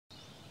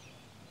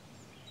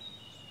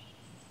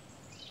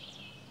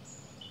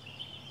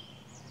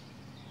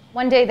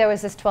One day there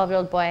was this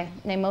 12-year-old boy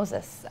named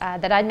Moses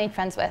that I'd made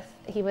friends with.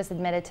 He was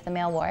admitted to the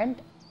male ward.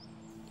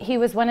 He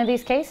was one of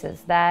these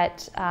cases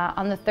that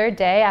on the third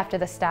day after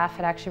the staff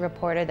had actually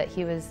reported that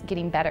he was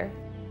getting better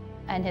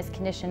and his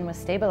condition was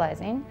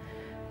stabilizing,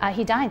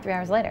 he died 3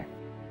 hours later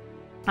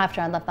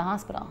after I'd left the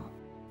hospital.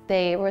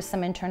 There was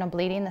some internal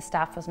bleeding the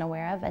staff wasn't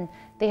aware of, and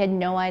they had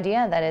no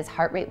idea that his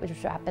heart rate was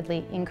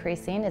rapidly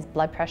increasing, his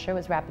blood pressure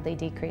was rapidly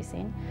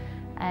decreasing,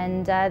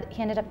 and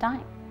he ended up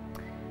dying.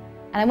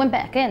 And I went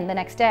back in the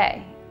next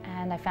day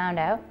and I found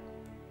out,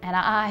 and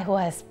I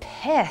was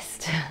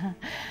pissed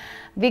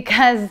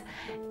because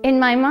in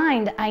my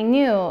mind I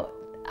knew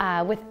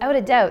without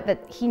a doubt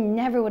that he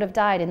never would have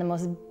died in the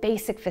most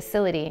basic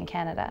facility in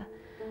Canada.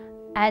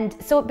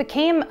 And so it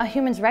became a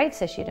human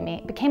rights issue to me.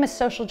 It became a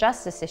social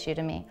justice issue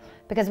to me.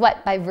 Because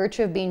what, by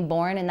virtue of being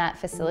born in that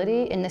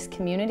facility, in this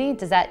community,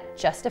 does that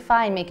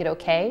justify and make it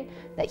okay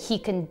that he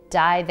can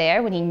die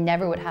there when he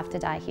never would have to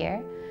die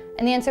here?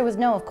 And the answer was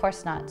no, of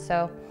course not.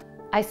 So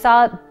I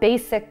saw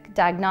basic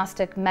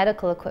diagnostic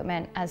medical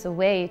equipment as a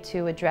way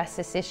to address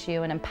this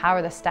issue and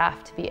empower the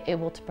staff to be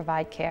able to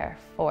provide care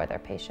for their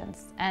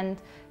patients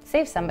and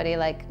save somebody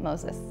like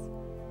Moses.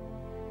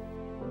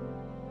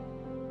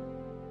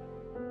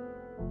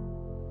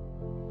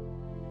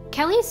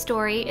 Kelly's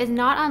story is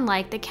not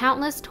unlike the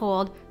countless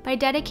told by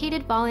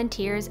dedicated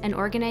volunteers and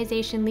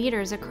organization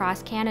leaders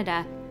across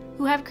Canada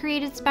who have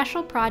created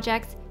special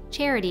projects,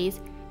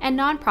 charities, and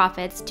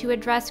nonprofits to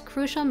address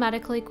crucial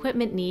medical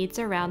equipment needs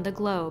around the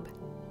globe.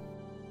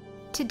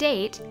 To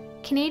date,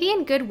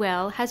 Canadian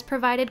Goodwill has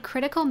provided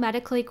critical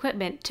medical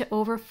equipment to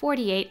over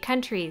 48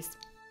 countries.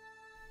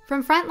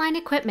 From frontline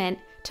equipment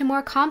to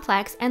more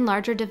complex and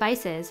larger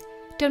devices,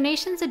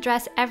 donations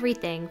address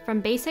everything from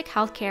basic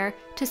healthcare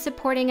to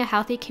supporting a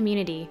healthy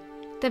community,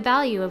 the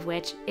value of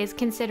which is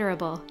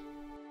considerable.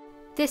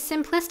 This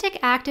simplistic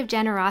act of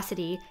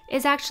generosity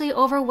is actually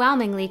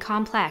overwhelmingly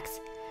complex,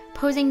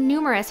 posing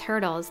numerous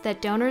hurdles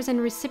that donors and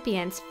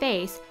recipients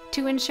face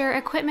to ensure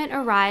equipment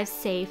arrives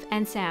safe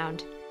and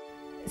sound.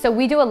 So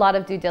we do a lot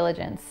of due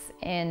diligence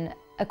in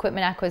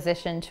equipment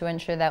acquisition to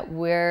ensure that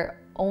we're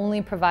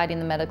only providing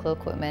the medical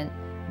equipment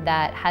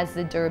that has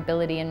the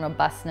durability and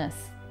robustness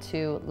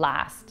to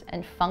last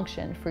and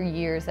function for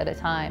years at a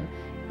time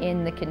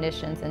in the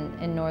conditions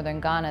in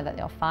northern Ghana that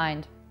they'll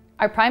find.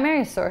 Our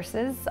primary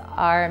sources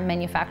are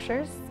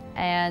manufacturers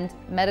and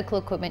medical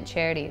equipment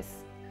charities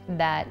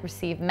that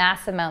receive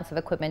mass amounts of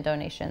equipment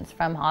donations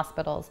from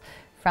hospitals,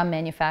 from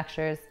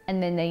manufacturers,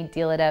 and then they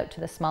deal it out to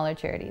the smaller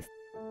charities.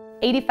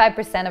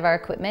 85% of our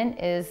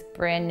equipment is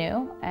brand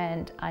new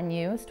and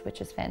unused, which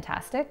is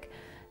fantastic.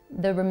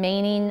 The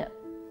remaining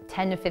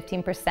 10 to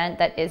 15%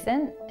 that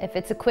isn't, if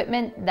it's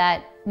equipment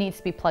that needs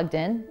to be plugged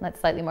in,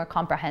 that's slightly more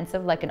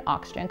comprehensive, like an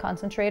oxygen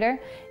concentrator,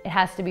 it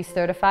has to be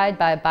certified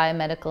by a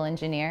biomedical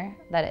engineer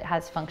that it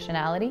has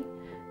functionality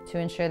to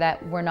ensure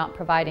that we're not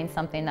providing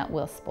something that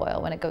will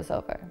spoil when it goes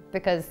over.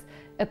 Because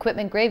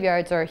equipment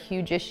graveyards are a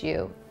huge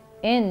issue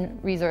in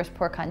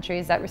resource-poor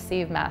countries that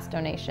receive mass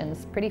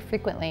donations pretty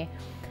frequently,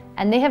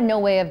 and they have no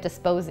way of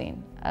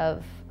disposing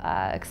of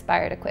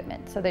expired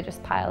equipment, so they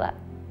just pile up.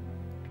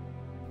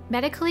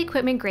 Medical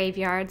equipment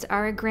graveyards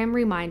are a grim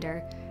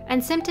reminder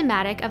and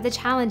symptomatic of the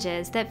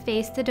challenges that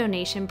face the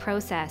donation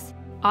process,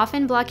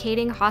 often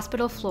blockading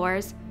hospital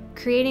floors,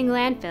 creating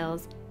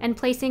landfills, and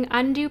placing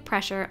undue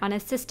pressure on a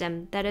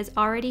system that is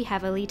already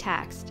heavily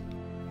taxed.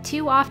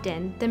 Too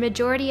often, the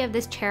majority of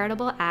this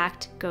charitable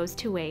act goes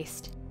to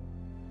waste.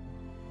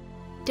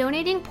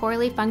 Donating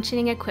poorly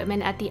functioning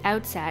equipment at the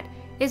outset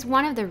is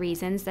one of the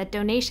reasons that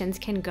donations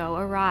can go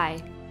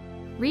awry.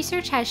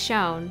 Research has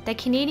shown that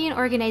Canadian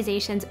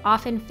organizations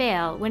often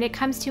fail when it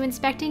comes to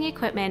inspecting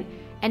equipment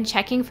and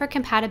checking for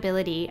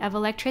compatibility of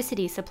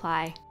electricity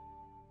supply.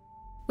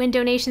 When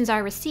donations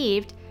are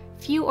received,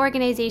 few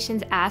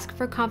organizations ask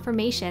for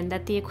confirmation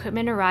that the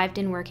equipment arrived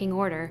in working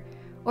order,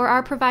 or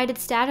are provided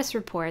status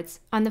reports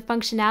on the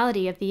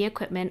functionality of the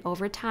equipment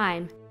over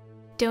time.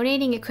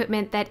 Donating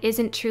equipment that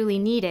isn't truly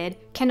needed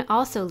can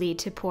also lead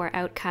to poor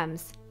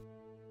outcomes.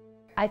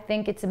 I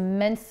think it's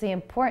immensely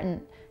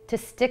important to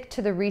stick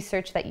to the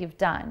research that you've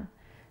done.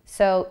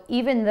 So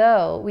even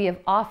though we have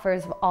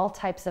offers of all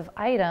types of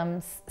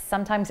items,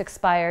 sometimes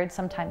expired,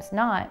 sometimes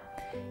not,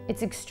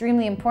 it's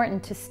extremely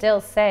important to still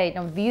say,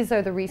 no, these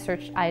are the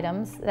research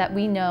items that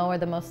we know are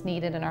the most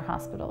needed in our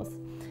hospitals.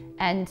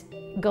 And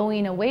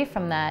going away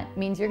from that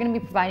means you're going to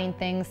be providing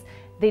things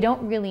they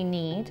don't really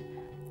need,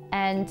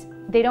 and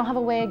they don't have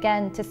a way,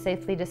 again, to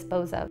safely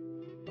dispose of.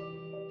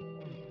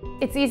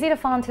 It's easy to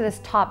fall into this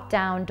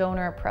top-down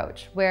donor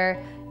approach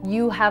where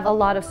you have a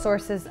lot of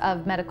sources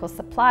of medical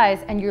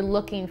supplies and you're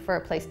looking for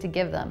a place to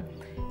give them.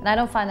 And I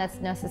don't find that's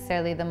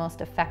necessarily the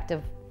most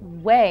effective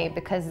way,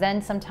 because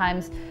then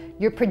sometimes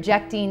you're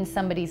projecting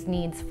somebody's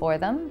needs for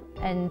them,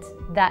 and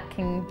that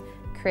can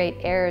create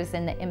errors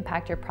in the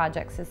impact your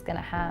projects is going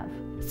to have.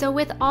 So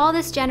with all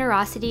this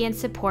generosity and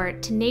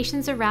support to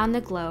nations around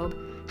the globe,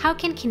 how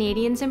can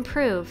Canadians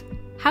improve?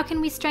 How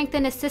can we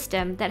strengthen a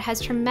system that has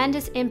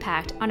tremendous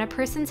impact on a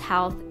person's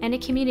health and a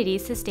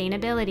community's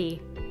sustainability?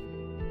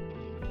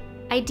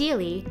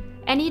 Ideally,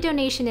 any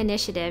donation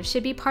initiative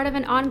should be part of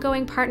an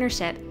ongoing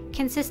partnership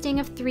consisting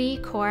of 3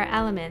 core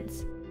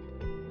elements.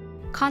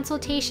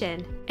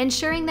 Consultation,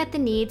 ensuring that the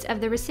needs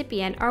of the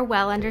recipient are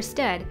well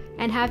understood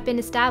and have been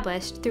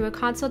established through a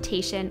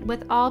consultation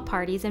with all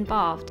parties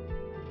involved.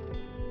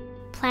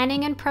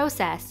 Planning and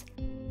process,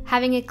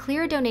 having a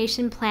clear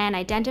donation plan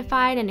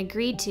identified and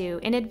agreed to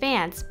in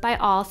advance by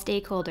all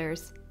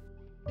stakeholders.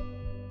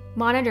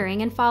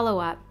 Monitoring and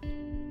follow-up.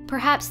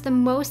 Perhaps the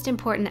most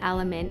important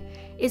element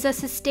is a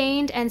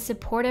sustained and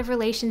supportive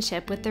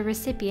relationship with the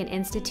recipient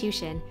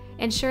institution,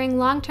 ensuring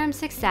long-term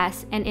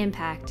success and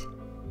impact.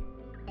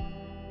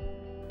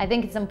 I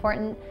think it's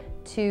important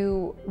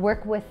to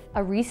work with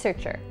a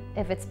researcher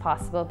if it's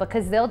possible,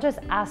 because they'll just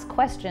ask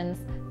questions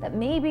that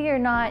maybe you're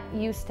not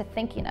used to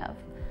thinking of.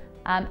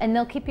 And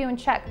they'll keep you in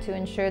check to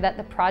ensure that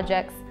the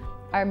projects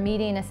are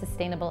meeting a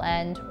sustainable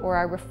end or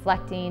are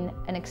reflecting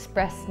an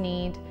expressed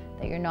need,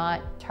 that you're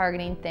not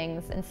targeting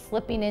things and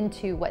slipping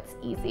into what's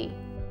easy.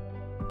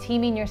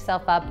 Teaming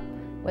yourself up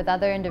with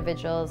other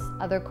individuals,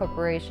 other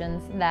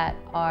corporations that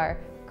are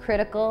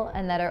critical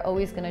and that are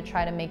always going to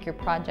try to make your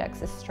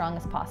projects as strong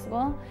as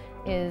possible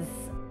is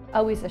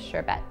always a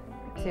sure bet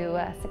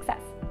to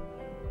success.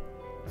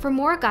 For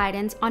more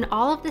guidance on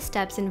all of the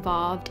steps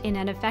involved in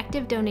an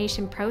effective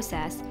donation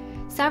process,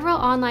 several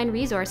online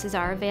resources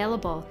are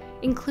available,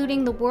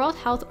 including the World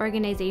Health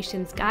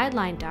Organization's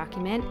guideline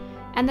document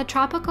and the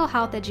Tropical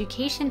Health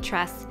Education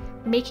Trust's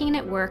Making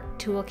It Work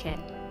Toolkit.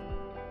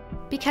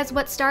 Because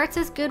what starts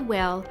as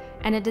goodwill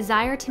and a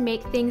desire to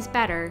make things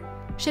better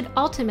should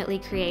ultimately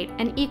create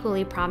an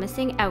equally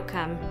promising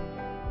outcome.